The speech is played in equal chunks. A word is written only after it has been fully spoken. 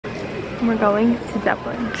We're going to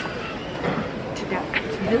Dublin.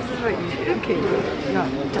 This is what you do. Okay, no,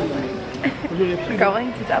 Dublin. We're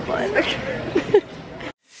going to Dublin.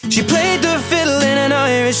 She played the fiddle in an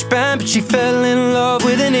Irish band, but she fell in love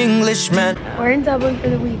with an Englishman. We're in Dublin for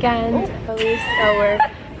the weekend, so we're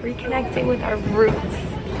reconnecting with our roots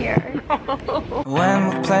here. When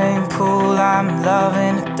we're playing pool, I'm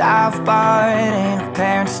loving a dive bar. It ain't a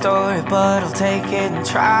parent story, but I'll take it and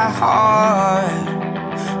try hard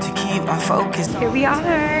to keep my focus. Here we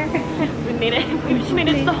are. We made it. We just made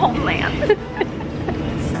it to the homeland.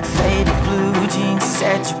 Faded blue jeans,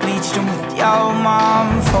 said you bleached them with your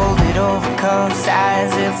mom. Folded over cuffs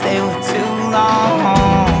as if they were too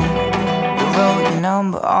long. You wrote your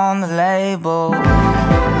number on the label.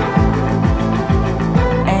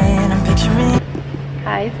 And I'm picturing.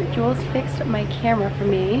 Guys, Jules fixed my camera for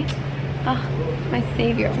me. Oh, my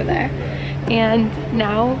savior over there. And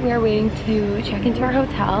now we're waiting to check into our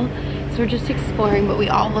hotel. So we're just exploring, but we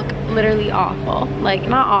all look literally awful. Like,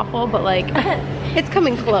 not awful, but like, it's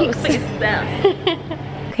coming close.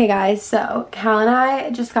 Okay guys, so Cal and I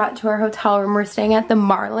just got to our hotel room. We're staying at the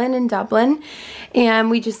Marlin in Dublin. And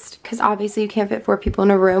we just, because obviously you can't fit 4 people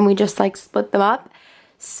in a room, we just like split them up.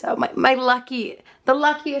 So the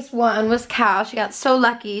luckiest one was Cal. She got so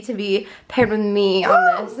lucky to be paired with me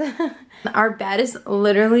on this. Our bed is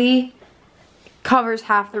literally, covers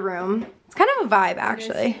half the room. It's kind of a vibe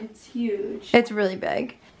actually. It's huge. It's really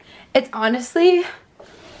big. It's honestly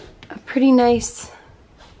a pretty nice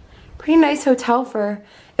hotel for,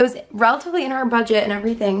 it was relatively in our budget and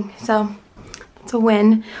everything, so it's a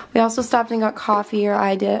win. We also stopped and got coffee, or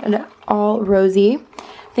I did, and all rosy.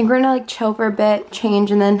 I think we're gonna like chill for a bit,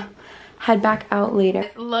 change, and then head back out later.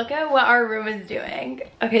 Look at what our room is doing.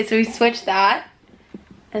 Okay, so we switched that,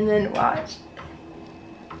 and then watch.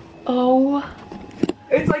 Oh.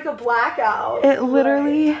 It's like a blackout. It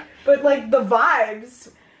literally. Like, but like the vibes.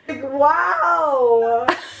 Like, wow.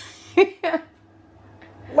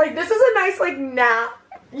 Like this is a nice like nap,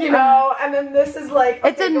 you know, and then this is like, okay,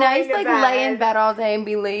 it's a nice like lay in bed all day and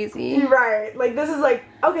be lazy. Right. Like this is like,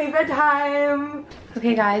 okay, bedtime.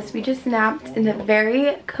 Okay guys, we just napped in a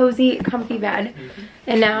very cozy, comfy bed.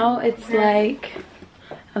 And now it's like,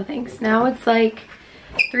 oh thanks. Now it's like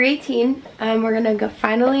 3:18 and we're gonna go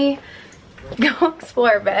finally go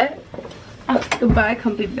explore a bit. Oh, goodbye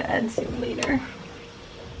comfy bed, see you later.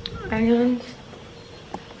 And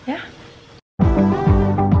yeah.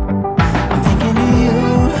 I'm thinking of you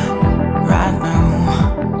right now,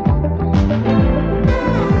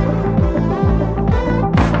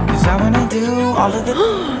 'cause I wanna do all of the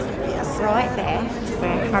Right there,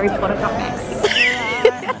 where Harry Potter got messy.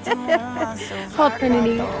 Called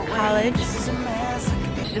Trinity College.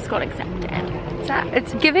 She just got accepted.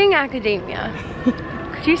 It's giving academia.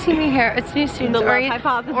 Could you see me here? It's new students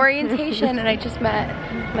orientation, and I just met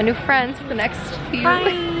my new friends for the next few.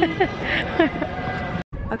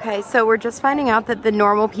 Okay, so we're just finding out that the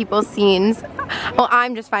normal people scenes, well,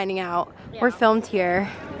 I'm just finding out, were filmed here.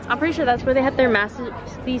 I'm pretty sure that's where they had their master's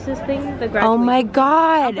thesis thing, the graduation. Oh my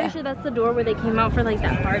god! I'm pretty sure that's the door where they came out for like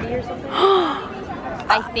that party or something.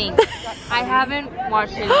 I think. I haven't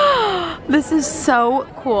watched it. This is so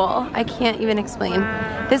cool. I can't even explain.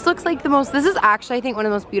 This looks like the most, this is actually I think one of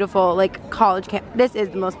the most beautiful like college camp. This is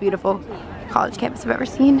the most beautiful college campus I've ever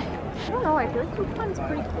seen. I don't know, I feel like UConn is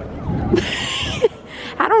pretty cool.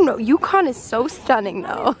 I don't know, UConn is so stunning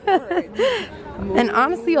though. And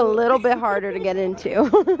honestly a little bit harder to get into.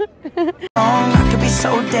 I could be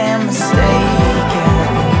so damn mistaken,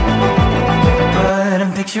 but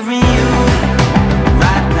I'm picturing you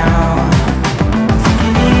right now. I'm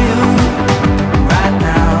thinking of you right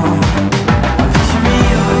now. I'm picturing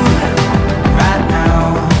you right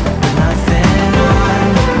now. With nothing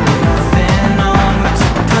on but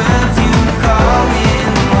your perfume. Call me in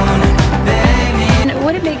the morning, baby. And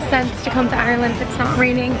would it make sense to come to Ireland if it's not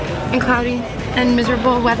raining and cloudy and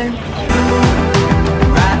miserable weather?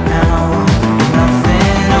 Right now,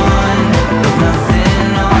 nothing on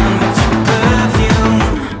but your perfume.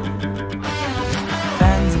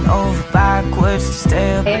 Bending over backwards to stay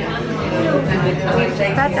up. We just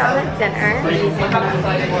sat down at dinner and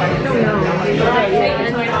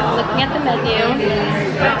looking at the menu.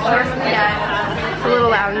 Yeah, it's a little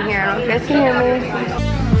loud in here. I don't know if you guys can hear me.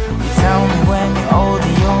 Tell me when you're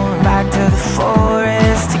older, you'll run back to the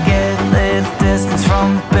forest to get a little distance from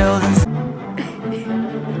the buildings.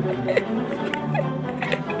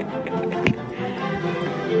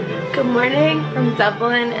 Good morning from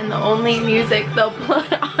Dublin, and the only music they'll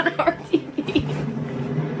put on our TV.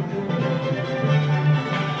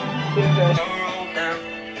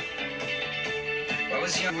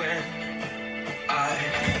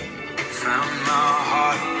 found my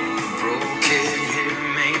heart, broke it here,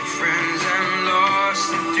 made friends and lost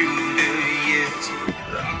it through the years.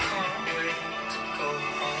 I can't wait to go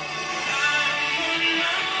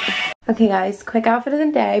home. Okay guys, quick outfit of the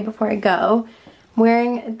day before I go. I'm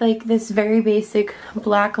wearing like this very basic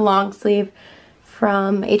black long sleeve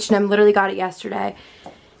from H&M. Literally got it yesterday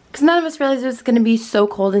because none of us realized it was going to be so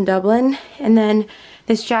cold in Dublin. And then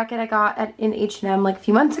this jacket I got in H&M like a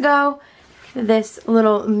few months ago. This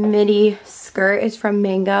little midi skirt is from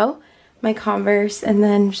Mango. My Converse, and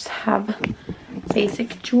then just have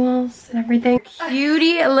basic jewels and everything.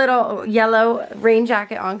 Cutie little yellow rain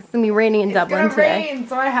jacket on. It's gonna be raining in Dublin today. Rain,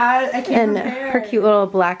 so I can't and compare. Her cute little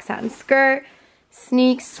black satin skirt,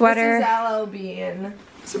 sneaks, sweater. This is Aloe Bean,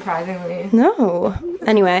 surprisingly. No.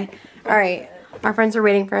 Anyway, all right. Our friends are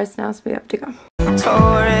waiting for us now, so we have to go. Tourists,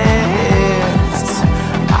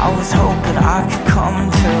 I was hoping I could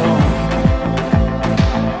come to.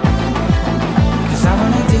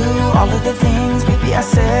 All of the things, baby, I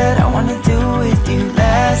said I want to do with you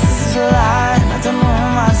less. This is a lie, and I don't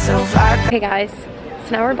know myself like. Okay guys,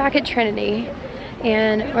 so now we're back at Trinity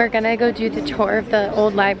and we're gonna go do the tour of the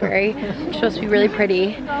old library, which is supposed to be really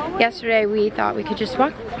pretty. Yesterday we thought we could just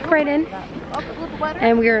walk right in,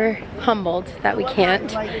 and we were humbled that we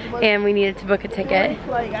can't, and we needed to book a ticket.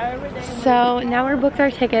 So now we're booked our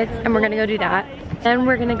tickets and we're gonna go do that. Then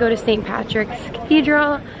we're gonna go to St. Patrick's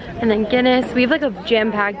Cathedral and then Guinness. We have like a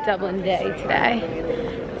jam-packed Dublin day today.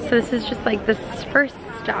 So this is just like the first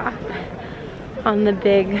stop on the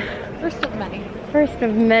big, first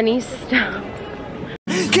of many stops.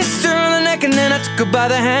 Kissed her on the neck and then I took her by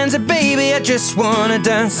the hands. And baby, I just wanna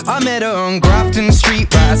dance. I met her on Grafton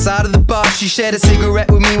Street, right outside of the bar. She shared a cigarette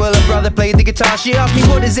with me while her brother played the guitar. She asked me,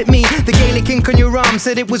 what does it mean? The Gaelic ink on your arm.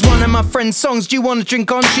 Said it was one of my friend's songs. Do you want to drink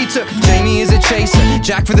on? She took Jamie as a chaser,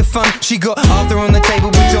 Jack for the fun. She got Arthur on the table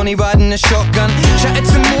with Johnny riding a shotgun. Chatted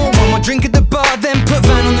some more, one more drink at the bar. Then put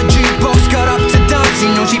Van on the jukebox, got up to dance.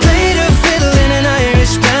 You know she played her fiddle in an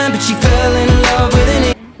Irish band, but she fell in love with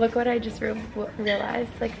an. Look what I just realized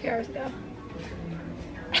like a few hours ago.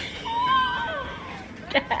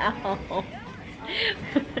 Ow.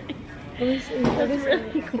 That's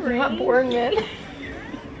really great. Not boring it.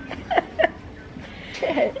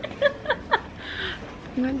 Shit.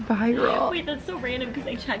 It went viral. Wait, that's so random because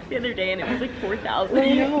I checked the other day and it was like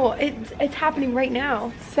 4,000. No, it's happening right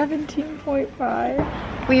now.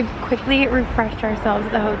 17.5. We've quickly refreshed ourselves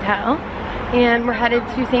at the hotel and we're headed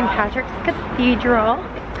to St. Patrick's Cathedral.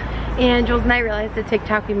 And Jules and I realized the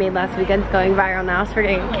TikTok we made last weekend's going viral now, so we're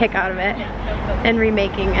getting a kick out of it and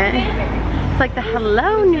remaking it. It's like the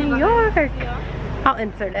Hello New York. I'll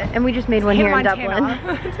insert it. And we just made one here in Dublin.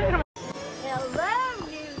 Hello,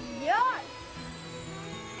 New York!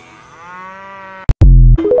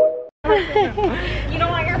 You don't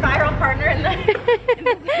want your viral partner in the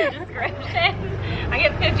description? I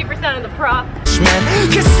get 50% of the prop.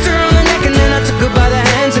 Kissed her on the neck and then I took her by the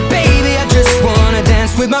hands. And baby, I just wanna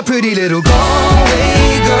dance with my pretty little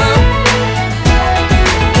Galway girl.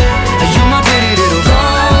 You're my pretty little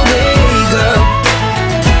Galway girl.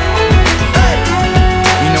 Hey.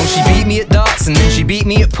 You know she beat me at darts and then she beat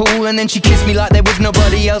me at pool, and then she kissed me like there was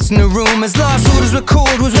nobody else in the room. As last orders were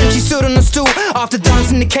called was when she stood on the stool after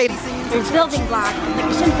dancing to Katie. Building blocks, like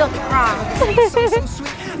we shouldn't build a cross.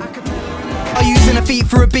 Are using her feet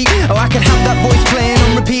for a beat? Oh, I could have that voice playing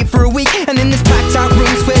on repeat for a week. And in this packed out room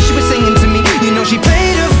where she was singing to me. You know she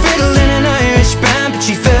played her fiddle in an Irish band, but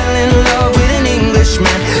she fell in love with an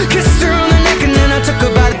Englishman. Kissed her on the neck and then I took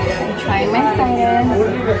her by the... Trying my cider.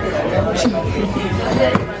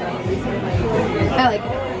 I like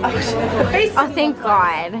it. Oh, thank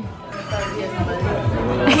God.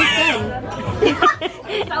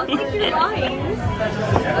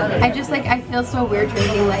 I just like, I feel so weird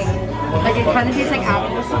drinking like it kind of tastes like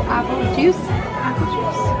apple juice. Apple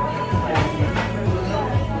juice.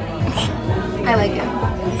 I like it.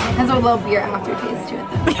 Has a little beer aftertaste to it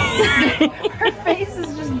though. Her face is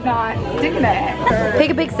just not digging it.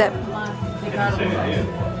 Take a big sip.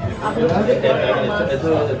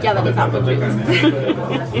 Yeah, that is apple juice.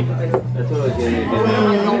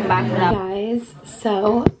 Guys,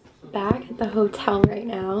 so back at the hotel right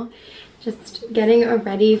now, just getting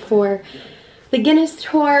ready for the Guinness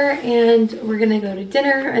tour, and we're gonna go to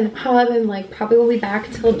dinner and the pub, and like probably will be back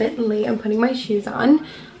till a bit late. I'm putting my shoes on,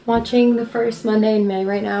 watching the first Monday in May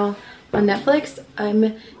right now on Netflix.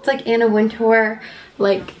 It's like Anna Wintour,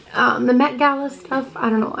 like the Met Gala stuff. I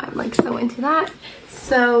don't know why I'm like so into that.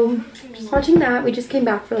 So just watching that. We just came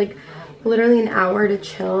back for like literally an hour to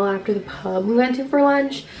chill after the pub we went to for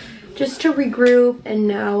lunch, just to regroup, and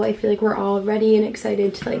now I feel like we're all ready and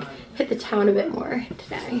excited to like hit the town a bit more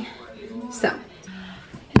today. So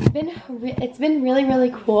it's been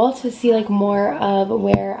really cool to see like more of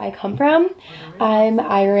where I come from. I'm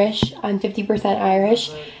Irish. I'm 50%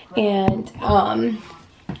 Irish, and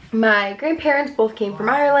my grandparents both came from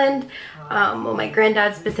Ireland. Well, my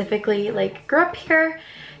granddad specifically like grew up here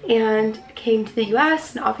and came to the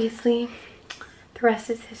US, and obviously the rest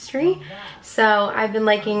is history. So I've been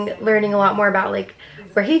learning a lot more about like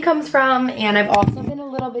where he comes from, and I've also been a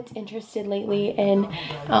little bit interested lately in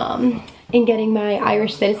getting my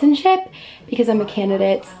Irish citizenship, because I'm a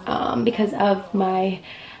candidate because of my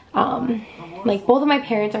like both of my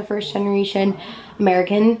parents are first generation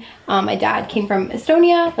American. My dad came from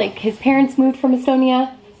Estonia, like his parents moved from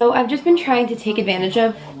Estonia. So I've just been trying to take advantage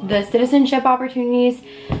of the citizenship opportunities,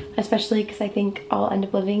 especially because I think I'll end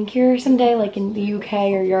up living here someday, like in the UK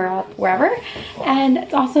or Europe, wherever. And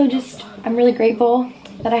it's also just, I'm really grateful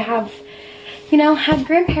that I have, you know, had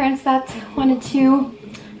grandparents that wanted to,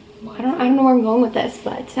 I don't know where I'm going with this,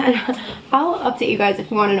 but I'll update you guys if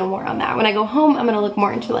you want to know more on that. When I go home, I'm going to look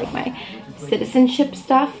more into like my citizenship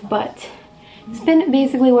stuff, but it's been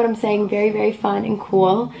basically what I'm saying, very fun and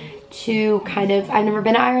cool to kind of, I've never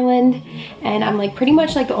been to Ireland, and I'm like pretty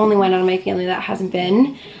much like the only one out of my family that hasn't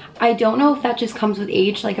been. I don't know if that just comes with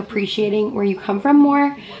age, like appreciating where you come from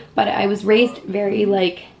more, but I was raised very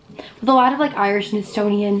like with a lot of like Irish and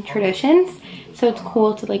Estonian traditions, so it's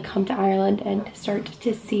cool to like come to Ireland and start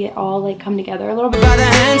to see it all like come together a little bit. By the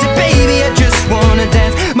hands of baby, I just wanna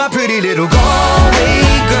dance, my pretty little Galway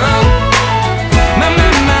girl. My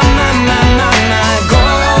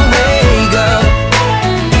Galway girl.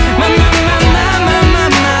 My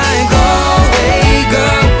Galway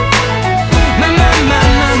girl. My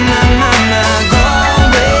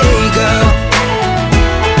Galway girl.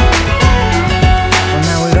 Well,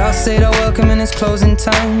 now we'd all said our welcome and it's closing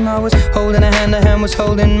time. I was holding a hand was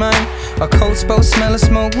holding mine. Our coats both smell of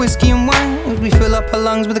smoke, whiskey and wine, as we fill up her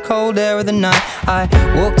lungs with the cold air of the night. I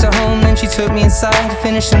walked her home, then she took me inside,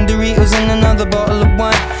 finished some Doritos and another bottle of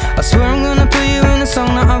wine. I swear I'm gonna put you in a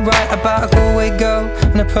song that I write about a Galway girl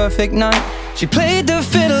and a perfect night. She played the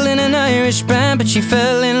fiddle in an Irish band, but she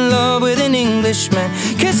fell in love with an Englishman.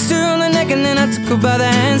 Kissed her on the neck and then I took her by the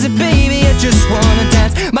hands, and baby, I just wanna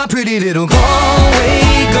dance, my pretty little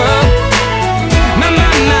Galway girl. My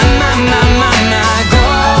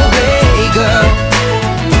Galway girl.